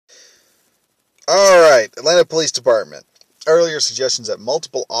Alright, Atlanta Police Department. Earlier suggestions that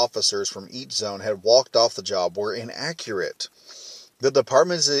multiple officers from each zone had walked off the job were inaccurate. The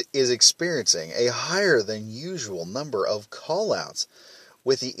department is experiencing a higher than usual number of call-outs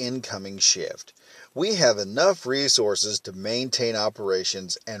with the incoming shift. We have enough resources to maintain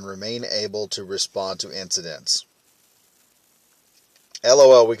operations and remain able to respond to incidents.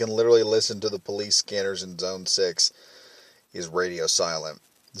 LOL, we can literally listen to the police scanners in Zone 6 is radio silent.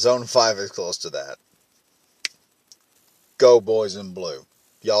 Zone 5 is close to that. Go boys in blue.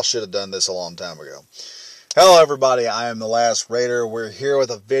 Y'all should have done this a long time ago. Hello everybody, I am The Last Raider. We're here with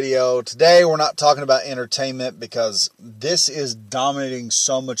a video. Today we're not talking about entertainment because this is dominating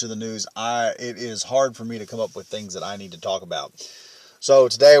so much of the news. It is hard for me to come up with things that I need to talk about. So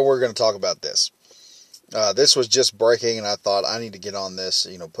today we're going to talk about this. This was just breaking and I thought I need to get on this,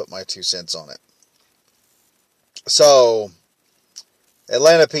 put my 2 cents on it. So,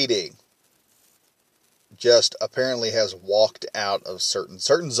 Atlanta PD just apparently has walked out of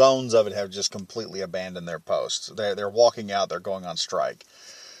certain zones of it, have just completely abandoned their posts. They're walking out, they're going on strike.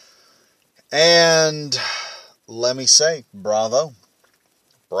 And let me say, bravo.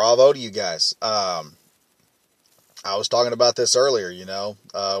 Bravo to you guys. I was talking about this earlier,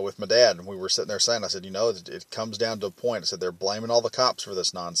 with my dad, and we were sitting there saying, I said, it comes down to a point. I said, they're blaming all the cops for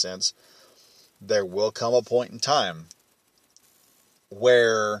this nonsense. There will come a point in time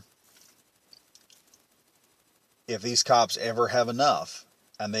where if these cops ever have enough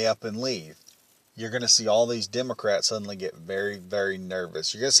and they up and leave, you're going to see all these Democrats suddenly get very, very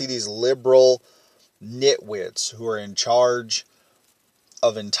nervous. You're going to see these liberal nitwits who are in charge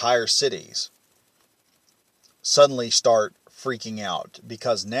of entire cities suddenly start freaking out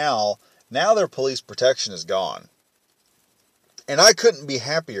because now their police protection is gone. And I couldn't be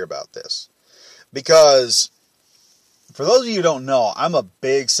happier about this because for those of you who don't know, I'm a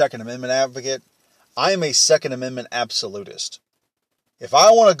big Second Amendment advocate. I am a Second Amendment absolutist. If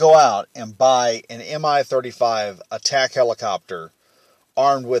I want to go out and buy an Mi-35 attack helicopter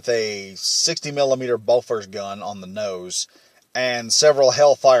armed with a 60mm Bofors gun on the nose and several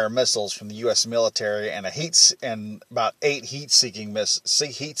Hellfire missiles from the U.S. military and about 8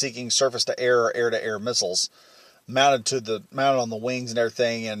 heat-seeking surface-to-air or air-to-air missiles mounted on the wings and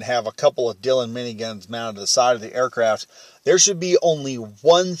everything, and have a couple of Dillon miniguns mounted to the side of the aircraft, there should be only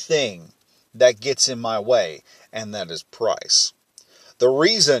one thing that gets in my way, and that is price. The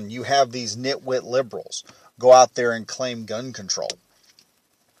reason you have these nitwit liberals go out there and claim gun control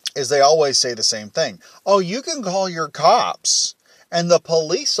is they always say the same thing. Oh, you can call your cops, and the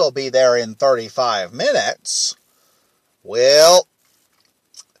police will be there in 35 minutes. Well,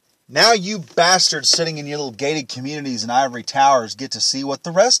 now you bastards sitting in your little gated communities and ivory towers get to see what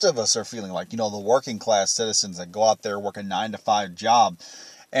the rest of us are feeling like. The working class citizens that go out there, work a 9-to-5 job,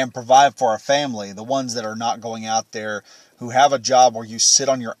 and provide for a family, the ones that are not going out there, who have a job where you sit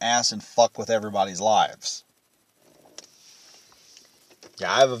on your ass and fuck with everybody's lives.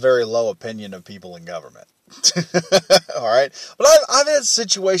 Yeah, I have a very low opinion of people in government. Alright? But I've had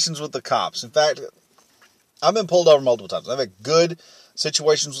situations with the cops. In fact, I've been pulled over multiple times. I've had good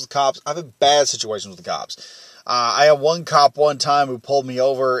situations with the cops. I've had bad situations with the cops. I had one cop one time who pulled me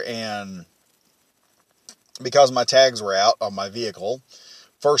over, and because my tags were out on my vehicle,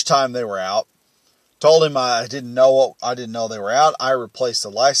 first time they were out, told him I didn't know they were out. I replaced the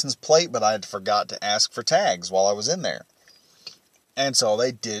license plate, but I had forgot to ask for tags while I was in there. And so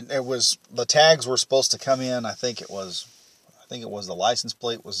they did. The tags were supposed to come in. I think it was the license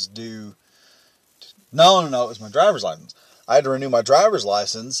plate was due. No, it was my driver's license. I had to renew my driver's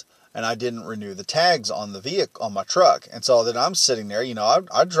license, and I didn't renew the tags on the vehicle, on my truck. And so then I'm sitting there,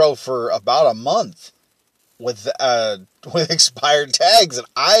 I drove for about a month with expired tags, and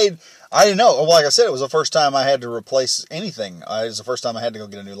I didn't know. Well, like I said, it was the first time I had to replace anything. It was the first time I had to go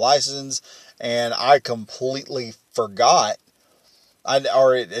get a new license, and I completely forgot.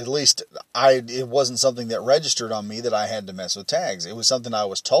 It wasn't something that registered on me that I had to mess with tags. It was something I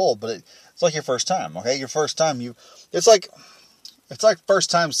was told, but it's like your first time, okay? Your first time, it's like first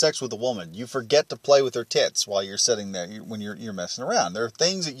time sex with a woman. You forget to play with her tits while you're sitting there when you're messing around. There are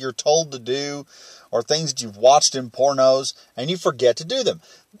things that you're told to do or things that you've watched in pornos and you forget to do them.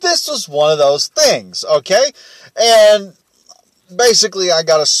 This was one of those things, okay? And basically I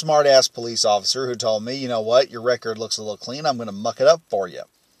got a smart-ass police officer who told me, you know what, your record looks a little clean, I'm going to muck it up for you.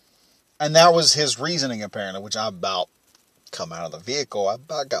 And that was his reasoning, apparently, which I about come out of the vehicle. I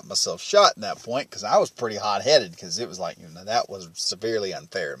about got myself shot in that point because I was pretty hot-headed, because it was like, that was severely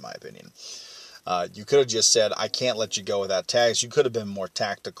unfair in my opinion. You could have just said, I can't let you go without tags. You could have been more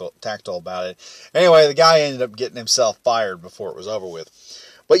tactile about it. Anyway, the guy ended up getting himself fired before it was over with.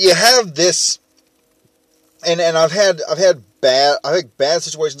 But you have this And I've had bad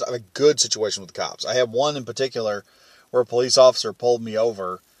situations. I've had good situations with the cops. I had one in particular where a police officer pulled me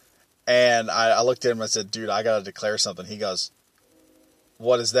over, and I looked at him and I said, "Dude, I got to declare something." He goes,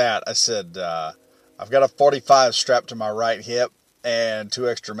 "What is that?" I said, "I've got a 45 strapped to my right hip and 2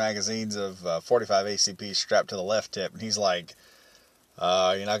 extra magazines of 45 ACP strapped to the left hip." And he's like,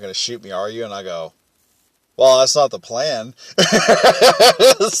 "You're not going to shoot me, are you?" And I go, "Well, that's not the plan."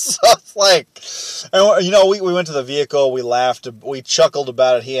 So it's like, and, you know, we went to the vehicle, we laughed, we chuckled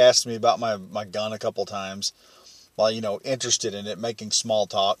about it. He asked me about my gun a couple times, while, you know, interested in it, making small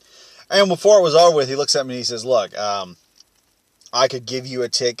talk. And before it was over with, he looks at me and he says, "Look, I could give you a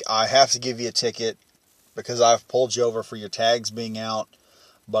ticket. I have to give you a ticket because I've pulled you over for your tags being out.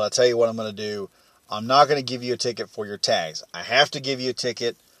 But I'll tell you what I'm going to do. I'm not going to give you a ticket for your tags. I have to give you a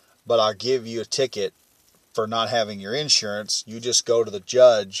ticket, but I'll give you a ticket for not having your insurance. You just go to the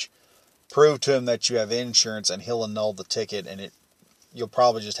judge, prove to him that you have insurance, and he'll annul the ticket, and you'll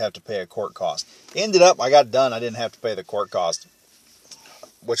probably just have to pay a court cost." Ended up, I got done. I didn't have to pay the court cost,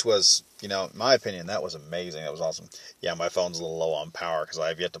 which was, you know, in my opinion, that was amazing. That was awesome. Yeah, my phone's a little low on power because I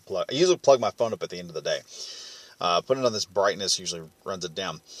have yet to plug. I usually plug my phone up at the end of the day. Putting it on this brightness usually runs it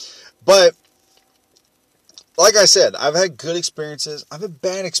down. But like I said, I've had good experiences. I've had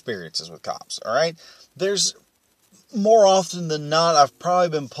bad experiences with cops. All right, there's more often than not, I've probably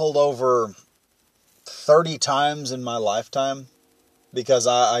been pulled over 30 times in my lifetime because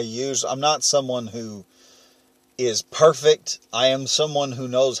I'm not someone who is perfect. I am someone who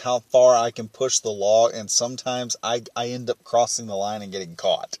knows how far I can push the law, and sometimes I end up crossing the line and getting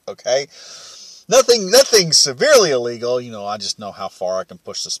caught, okay? Nothing severely illegal, you know, I just know how far I can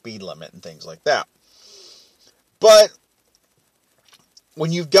push the speed limit and things like that. But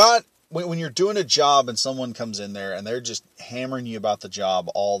when you're doing a job and someone comes in there and they're just hammering you about the job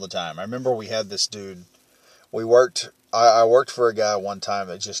all the time. I remember we had this dude, I worked for a guy one time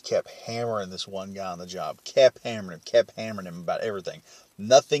that just kept hammering this one guy on the job. Kept hammering him about everything.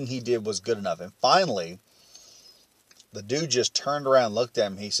 Nothing he did was good enough. And finally, the dude just turned around, looked at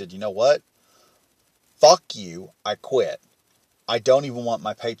him, he said, "You know what? Fuck you, I quit. I don't even want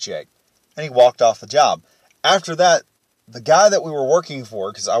my paycheck." And he walked off the job. After that, the guy that we were working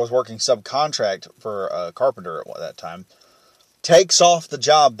for, because I was working subcontract for a carpenter at that time, takes off the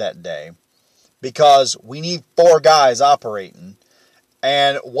job that day because we need 4 guys operating,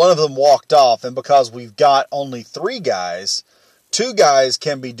 and one of them walked off, and because we've got only 3 guys, 2 guys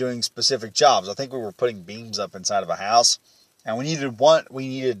can be doing specific jobs. I think we were putting beams up inside of a house, and we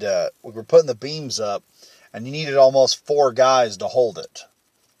were putting the beams up, and you needed almost 4 guys to hold it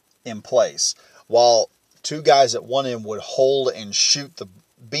in place, while 2 guys at one end would hold and shoot the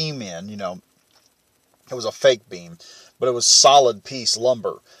beam in. You know, it was a fake beam, but it was solid piece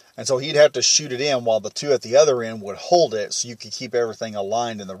lumber. And so he'd have to shoot it in while the 2 at the other end would hold it so you could keep everything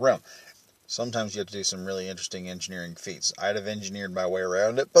aligned in the room. Sometimes you have to do some really interesting engineering feats. I'd have engineered my way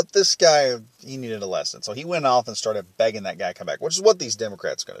around it, but this guy, he needed a lesson. So he went off and started begging that guy to come back, which is what these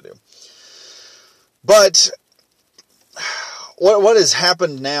Democrats are going to do. But what has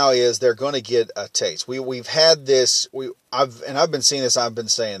happened now is they're going to get a taste. We've had this. I've been seeing this. I've been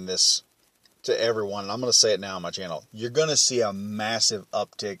saying this to everyone, and I'm going to say it now on my channel. You're going to see a massive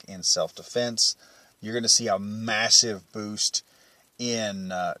uptick in self-defense. You're going to see a massive boost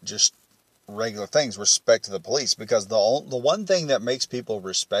in just regular things, respect to the police. Because the one thing that makes people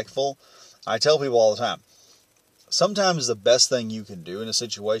respectful, I tell people all the time, sometimes the best thing you can do in a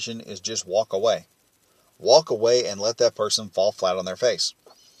situation is just walk away. Walk away and let that person fall flat on their face.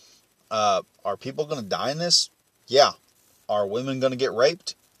 Are people going to die in this? Yeah. Are women going to get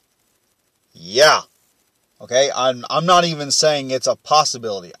raped? Yeah. Okay, I'm not even saying it's a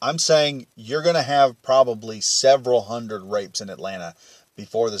possibility. I'm saying you're going to have probably several hundred rapes in Atlanta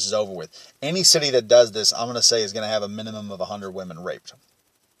before this is over with. Any city that does this, I'm going to say, is going to have a minimum of 100 women raped.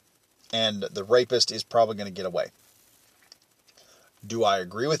 And the rapist is probably going to get away. Do I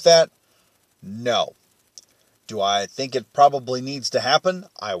agree with that? No. Do I think it probably needs to happen?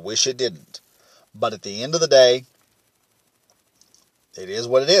 I wish it didn't. But at the end of the day, it is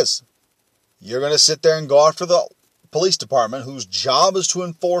what it is. You're going to sit there and go after the police department, whose job is to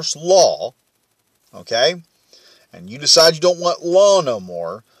enforce law, okay? And you decide you don't want law no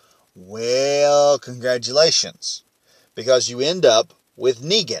more. Well, congratulations. Because you end up with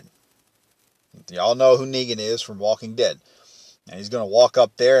Negan. Y'all know who Negan is from Walking Dead. And he's going to walk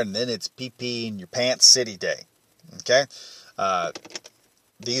up there, and then it's pee-pee in your pants city day. Okay?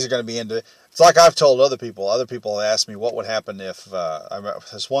 These are going to be into... It's like I've told other people. Other people have asked me what would happen if...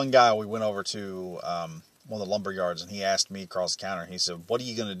 this one guy, we went over to one of the lumber yards, and he asked me across the counter, and he said, "What are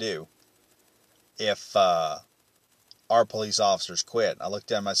you going to do if our police officers quit. I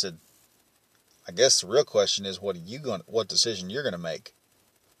looked at him, I said, I guess the real question is, what decision you're going to make?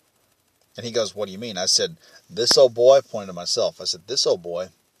 And he goes, what do you mean? I said, this old boy, I pointed to myself, I said, this old boy,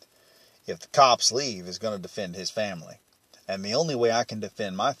 if the cops leave, is going to defend his family. And the only way I can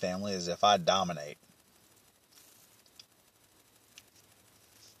defend my family is if I dominate.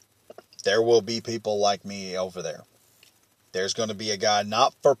 There will be people like me over there. There's going to be a guy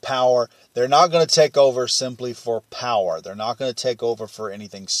not for power. They're not going to take over simply for power. They're not going to take over for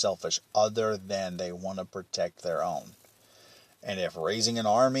anything selfish other than they want to protect their own. And if raising an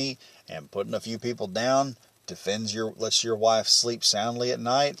army and putting a few people down lets your wife sleep soundly at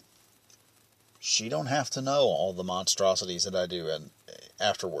night, she don't have to know all the monstrosities that I do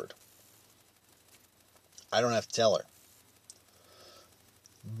afterward. I don't have to tell her.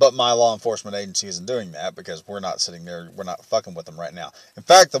 But my law enforcement agency isn't doing that because we're not sitting there, we're not fucking with them right now. In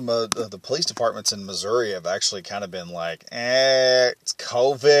fact, the police departments in Missouri have actually kind of been like, it's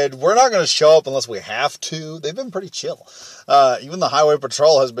COVID. We're not going to show up unless we have to. They've been pretty chill. Even the highway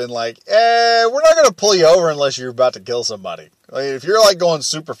patrol has been like, we're not going to pull you over unless you're about to kill somebody. Like, if you're like going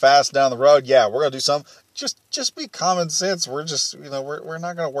super fast down the road, yeah, we're going to do something. Just be common sense. We're just, we're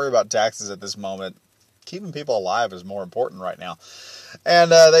not going to worry about taxes at this moment. Keeping people alive is more important right now.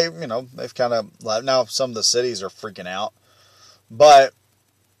 And they've kind of, now some of the cities are freaking out, but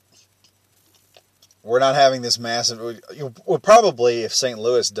we're not having this massive, we'll probably, if St.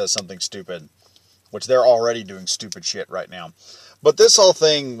 Louis does something stupid, which they're already doing stupid shit right now. But this whole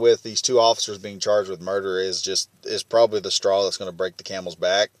thing with these two officers being charged with murder is probably the straw that's going to break the camel's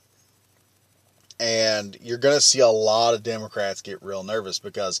back. And you're going to see a lot of Democrats get real nervous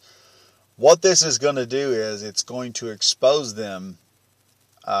because what this is going to do is it's going to expose them.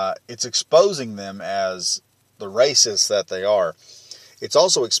 It's exposing them as the racists that they are. It's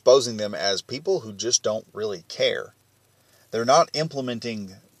also exposing them as people who just don't really care. They're not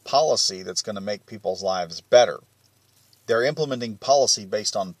implementing policy that's going to make people's lives better. They're implementing policy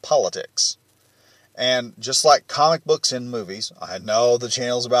based on politics. And just like comic books and movies, I know the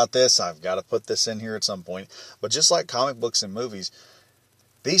channel's about this, I've got to put this in here at some point, but just like comic books and movies,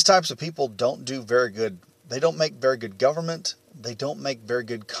 these types of people don't do very good. They don't make very good government. They don't make very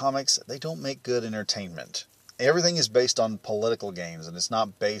good comics. They don't make good entertainment. Everything is based on political gains, and it's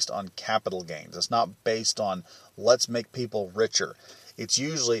not based on capital gains. It's not based on let's make people richer. It's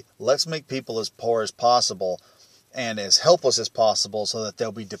usually let's make people as poor as possible and as helpless as possible so that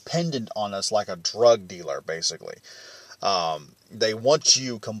they'll be dependent on us like a drug dealer, basically. They want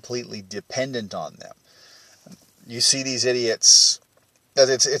you completely dependent on them. You see these idiots.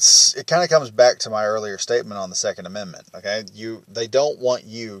 It kind of comes back to my earlier statement on the Second Amendment. Okay, they don't want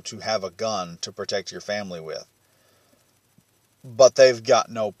you to have a gun to protect your family with, but they've got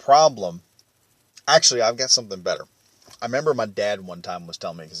no problem. Actually, I've got something better. I remember my dad one time was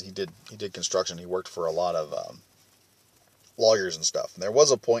telling me, because he did construction. He worked for a lot of lawyers and stuff. And there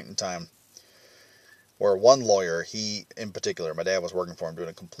was a point in time where one lawyer, he in particular, my dad was working for him doing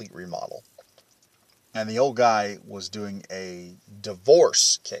a complete remodel. And the old guy was doing a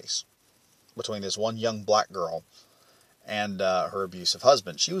divorce case between this one young black girl and her abusive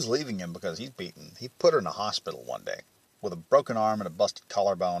husband. She was leaving him because he's beaten. He put her in a hospital one day with a broken arm and a busted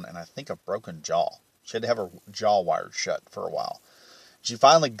collarbone and I think a broken jaw. She had to have her jaw wired shut for a while. She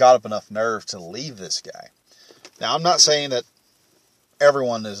finally got up enough nerve to leave this guy. Now, I'm not saying that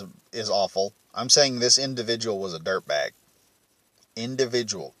everyone is awful. I'm saying this individual was a dirtbag.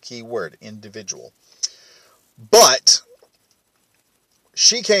 Individual. Key word, individual. But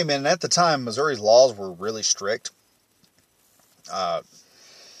she came in, and at the time, Missouri's laws were really strict. To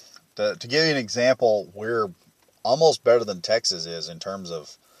give you an example, we're almost better than Texas is in terms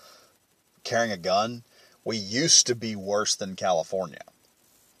of carrying a gun. We used to be worse than California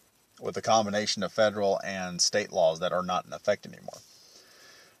with a combination of federal and state laws that are not in effect anymore.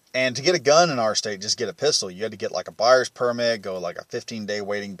 And to get a gun in our state, just get a pistol, you had to get like a buyer's permit, go like a 15-day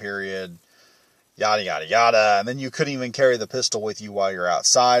waiting period, yada, yada, yada. And then you couldn't even carry the pistol with you while you're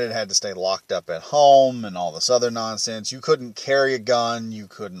outside. It had to stay locked up at home and all this other nonsense. You couldn't carry a gun. You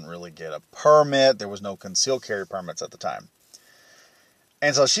couldn't really get a permit. There was no concealed carry permits at the time.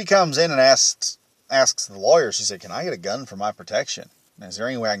 And so she comes in and asks the lawyer, she said, can I get a gun for my protection? And is there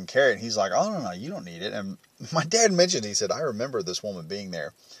any way I can carry it? And he's like, oh, no, you don't need it. And my dad mentioned, he said, I remember this woman being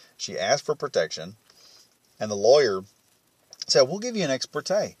there. She asked for protection. And the lawyer said, we'll give you an ex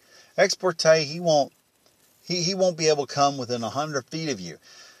parte. Ex parte, he won't be able to come within 100 feet of you.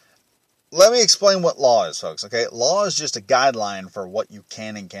 Let me explain what law is, folks, okay? Law is just a guideline for what you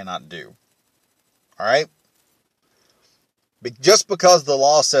can and cannot do. All right? Just because the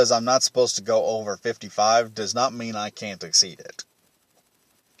law says I'm not supposed to go over 55 does not mean I can't exceed it.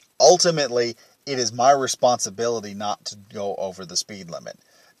 Ultimately, it is my responsibility not to go over the speed limit.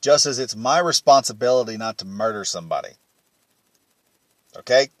 Just as it's my responsibility not to murder somebody.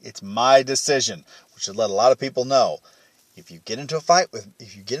 Okay? It's my decision. We should let a lot of people know. If you get into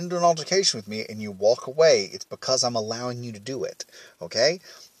an altercation with me and you walk away, it's because I'm allowing you to do it. Okay?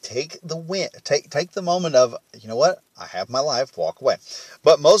 Take the moment of, you know what? I have my life, walk away.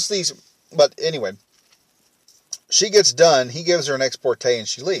 But anyway, she gets done, he gives her an ex-parte and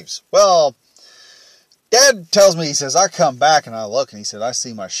she leaves. Well, Dad tells me, he says, I come back and I look and he said,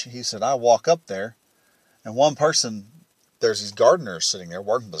 he said, I walk up there and one person, there's these gardeners sitting there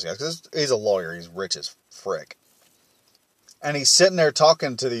working with those guys. Because he's a lawyer, he's rich as frick. And he's sitting there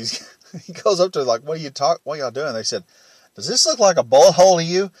talking to these, he goes up to like, what y'all doing? They said, does this look like a bullet hole to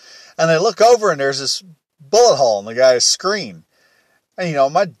you? And they look over and there's this bullet hole in the guy's screen. And you know,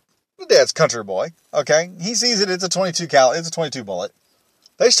 my dad's country boy, okay? He sees it, it's a 22 bullet.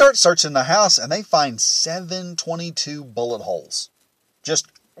 They start searching the house and they find 722 bullet holes. Just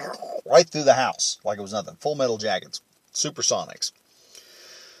right through the house, like it was nothing. Full metal jackets, supersonics.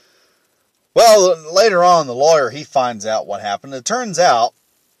 Well, later on, the lawyer, he finds out what happened. It turns out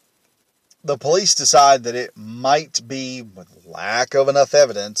the police decide that it might be, with lack of enough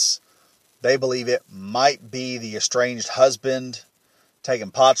evidence, they believe it might be the estranged husband taking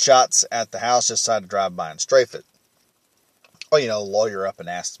pot shots at the house, just decided to drive by and strafe it. Well, you know, the lawyer up and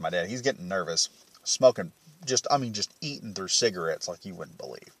asks my dad. He's getting nervous, smoking, just eating through cigarettes like you wouldn't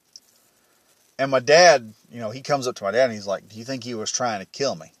believe. And my dad, you know, he comes up to my dad and he's like, do you think he was trying to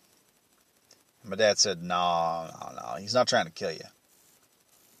kill me? And my dad said, no, he's not trying to kill you.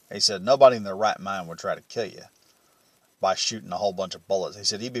 He said, nobody in their right mind would try to kill you by shooting a whole bunch of bullets. He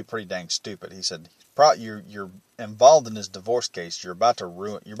said, he'd be pretty dang stupid. He said, you're involved in his divorce case. You're about to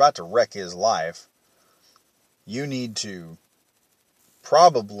wreck his life. You need to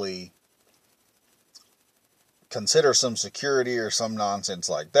probably consider some security or some nonsense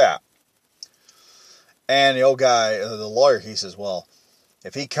like that. And the old guy, the lawyer, he says, well,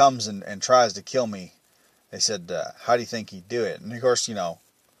 if he comes and tries to kill me, they said, how do you think he'd do it? And of course, you know,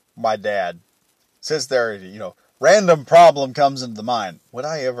 my dad sits there, you know, random problem comes into the mind.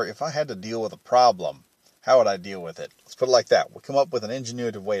 If I had to deal with a problem, how would I deal with it? Let's put it like that. We'll come up with an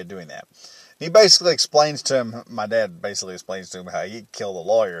ingenuitive way of doing that. He basically explains to him, my dad basically explains to him how he'd kill the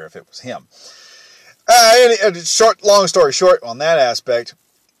lawyer if it was him. Long story short, on that aspect,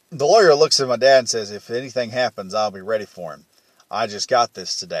 the lawyer looks at my dad and says, if anything happens, I'll be ready for him. I just got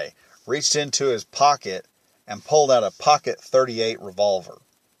this today. Reached into his pocket and pulled out a pocket .38 revolver.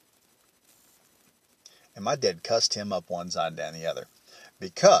 And my dad cussed him up one side and down the other.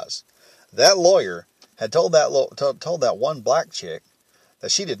 Because that lawyer had told that one black chick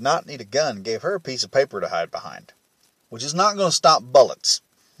that she did not need a gun and gave her a piece of paper to hide behind. Which is not going to stop bullets.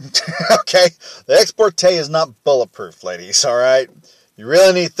 Okay? The ex-parte is not bulletproof, ladies, alright? You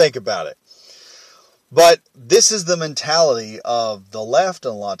really need to think about it. But this is the mentality of the left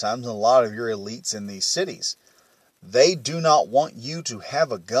and a lot of times, and a lot of your elites in these cities. They do not want you to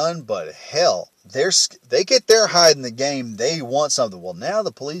have a gun, but hell, they get their hide in the game. They want something. Well, now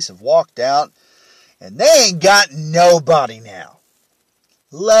the police have walked out, and they ain't got nobody now.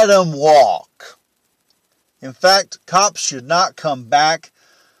 Let them walk. In fact, cops should not come back.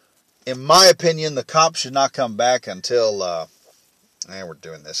 In my opinion, the cops should not come back until... we're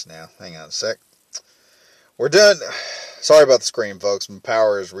doing this now. Hang on a sec. We're done. Sorry about the scream, folks. My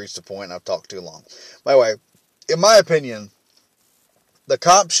power has reached a point and I've talked too long. By the way, in my opinion, the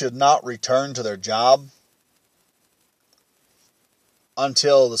cops should not return to their job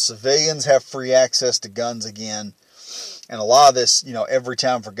until the civilians have free access to guns again. And a lot of this, you know, every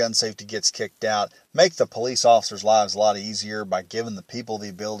time for gun safety gets kicked out, make the police officers' lives a lot easier by giving the people the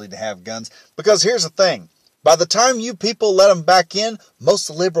ability to have guns. Because here's the thing. By the time you people let them back in, most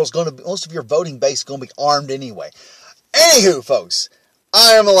of your voting base is going to be armed anyway. Anywho, folks,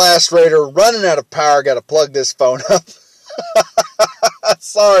 I am the Last Raider, running out of power. Got to plug this phone up.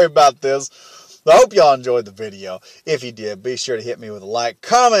 Sorry about this. I hope y'all enjoyed the video. If you did, be sure to hit me with a like.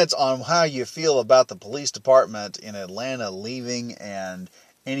 Comments on how you feel about the police department in Atlanta leaving and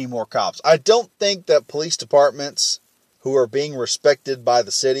any more cops. I don't think that police departments who are being respected by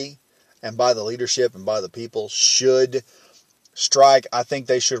the city and by the leadership and by the people should strike. I think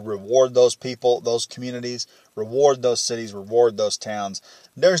they should reward those people, those communities, reward those cities, reward those towns.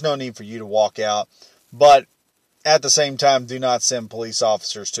 There's no need for you to walk out. But at the same time, do not send police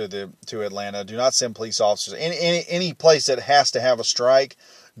officers to Atlanta. Do not send police officers. Any place that has to have a strike,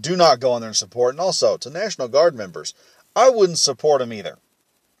 do not go in there and support. And also, to National Guard members, I wouldn't support them either.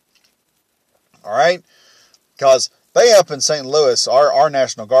 All right? Because they up in St. Louis, our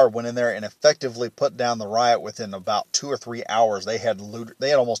National Guard went in there and effectively put down the riot within about 2 or 3 hours. They had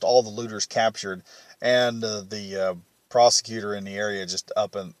almost all the looters captured, and the prosecutor in the area just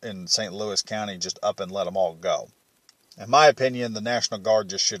up in St. Louis County just up and let them all go. In my opinion, the National Guard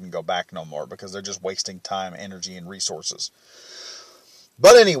just shouldn't go back no more because they're just wasting time, energy, and resources.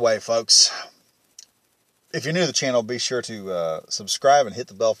 But anyway, folks, if you're new to the channel, be sure to subscribe and hit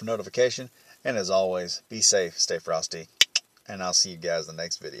the bell for notification. And as always, be safe, stay frosty, and I'll see you guys in the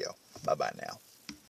next video. Bye-bye now.